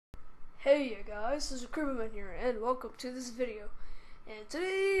Hey you guys, this is Creeperman here, and welcome to this video. And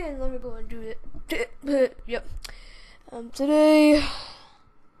today, let me go and do it. Yep. Today,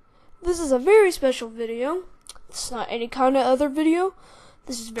 this is a very special video. It's not any kind of other video.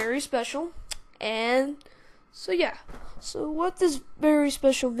 This is very special. And, so yeah. So what this very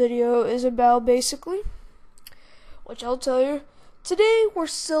special video is about, basically, which I'll tell you. Today, we're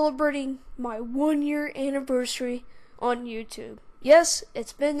celebrating my 1-year anniversary on YouTube. Yes,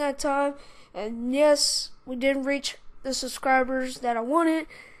 it's been that time, and yes, we didn't reach the subscribers that I wanted,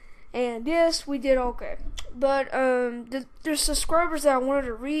 and yes, we did okay. But the subscribers that I wanted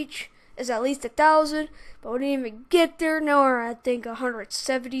to reach is at least 1,000, but we didn't even get there. Now we're at, I think,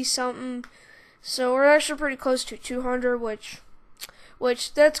 170 something. So we're actually pretty close to 200, which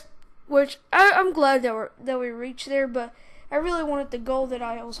I'm glad that we reached there. But I really wanted the goal that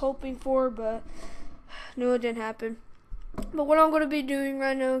I was hoping for, but no, it didn't happen. But what I'm going to be doing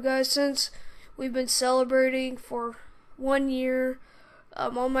right now, guys, since we've been celebrating for 1 year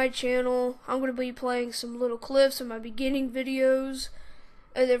on my channel, I'm going to be playing some little clips of my beginning videos,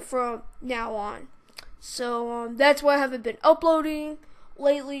 and then from now on. So that's why I haven't been uploading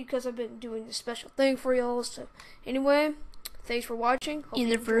lately, because I've been doing this special thing for y'all. So anyway, thanks for watching. In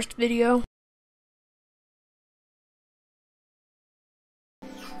the first video.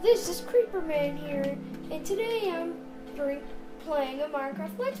 This is Creeperman here, and today I'm playing a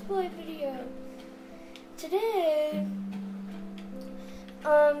Minecraft Let's Play video. Today,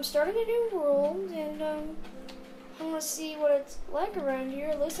 I'm starting a new world, and I'm gonna see what it's like around here.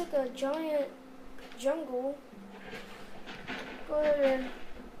 It looks like a giant jungle. Go ahead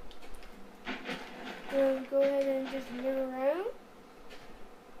and just move around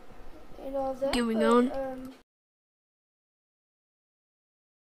and all that. Going on.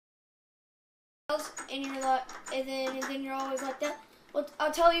 And you're like, and then you're always like that. Well,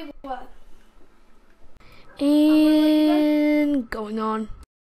 I'll tell you what. And going on.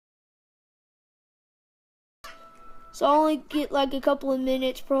 So I'll only get like a couple of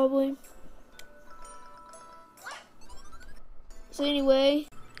minutes probably. So anyway,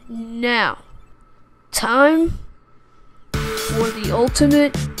 now time for the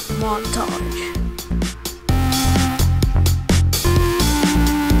ultimate montage.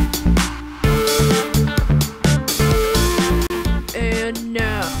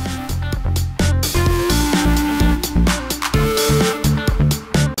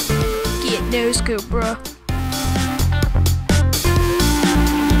 No scoop, bruh.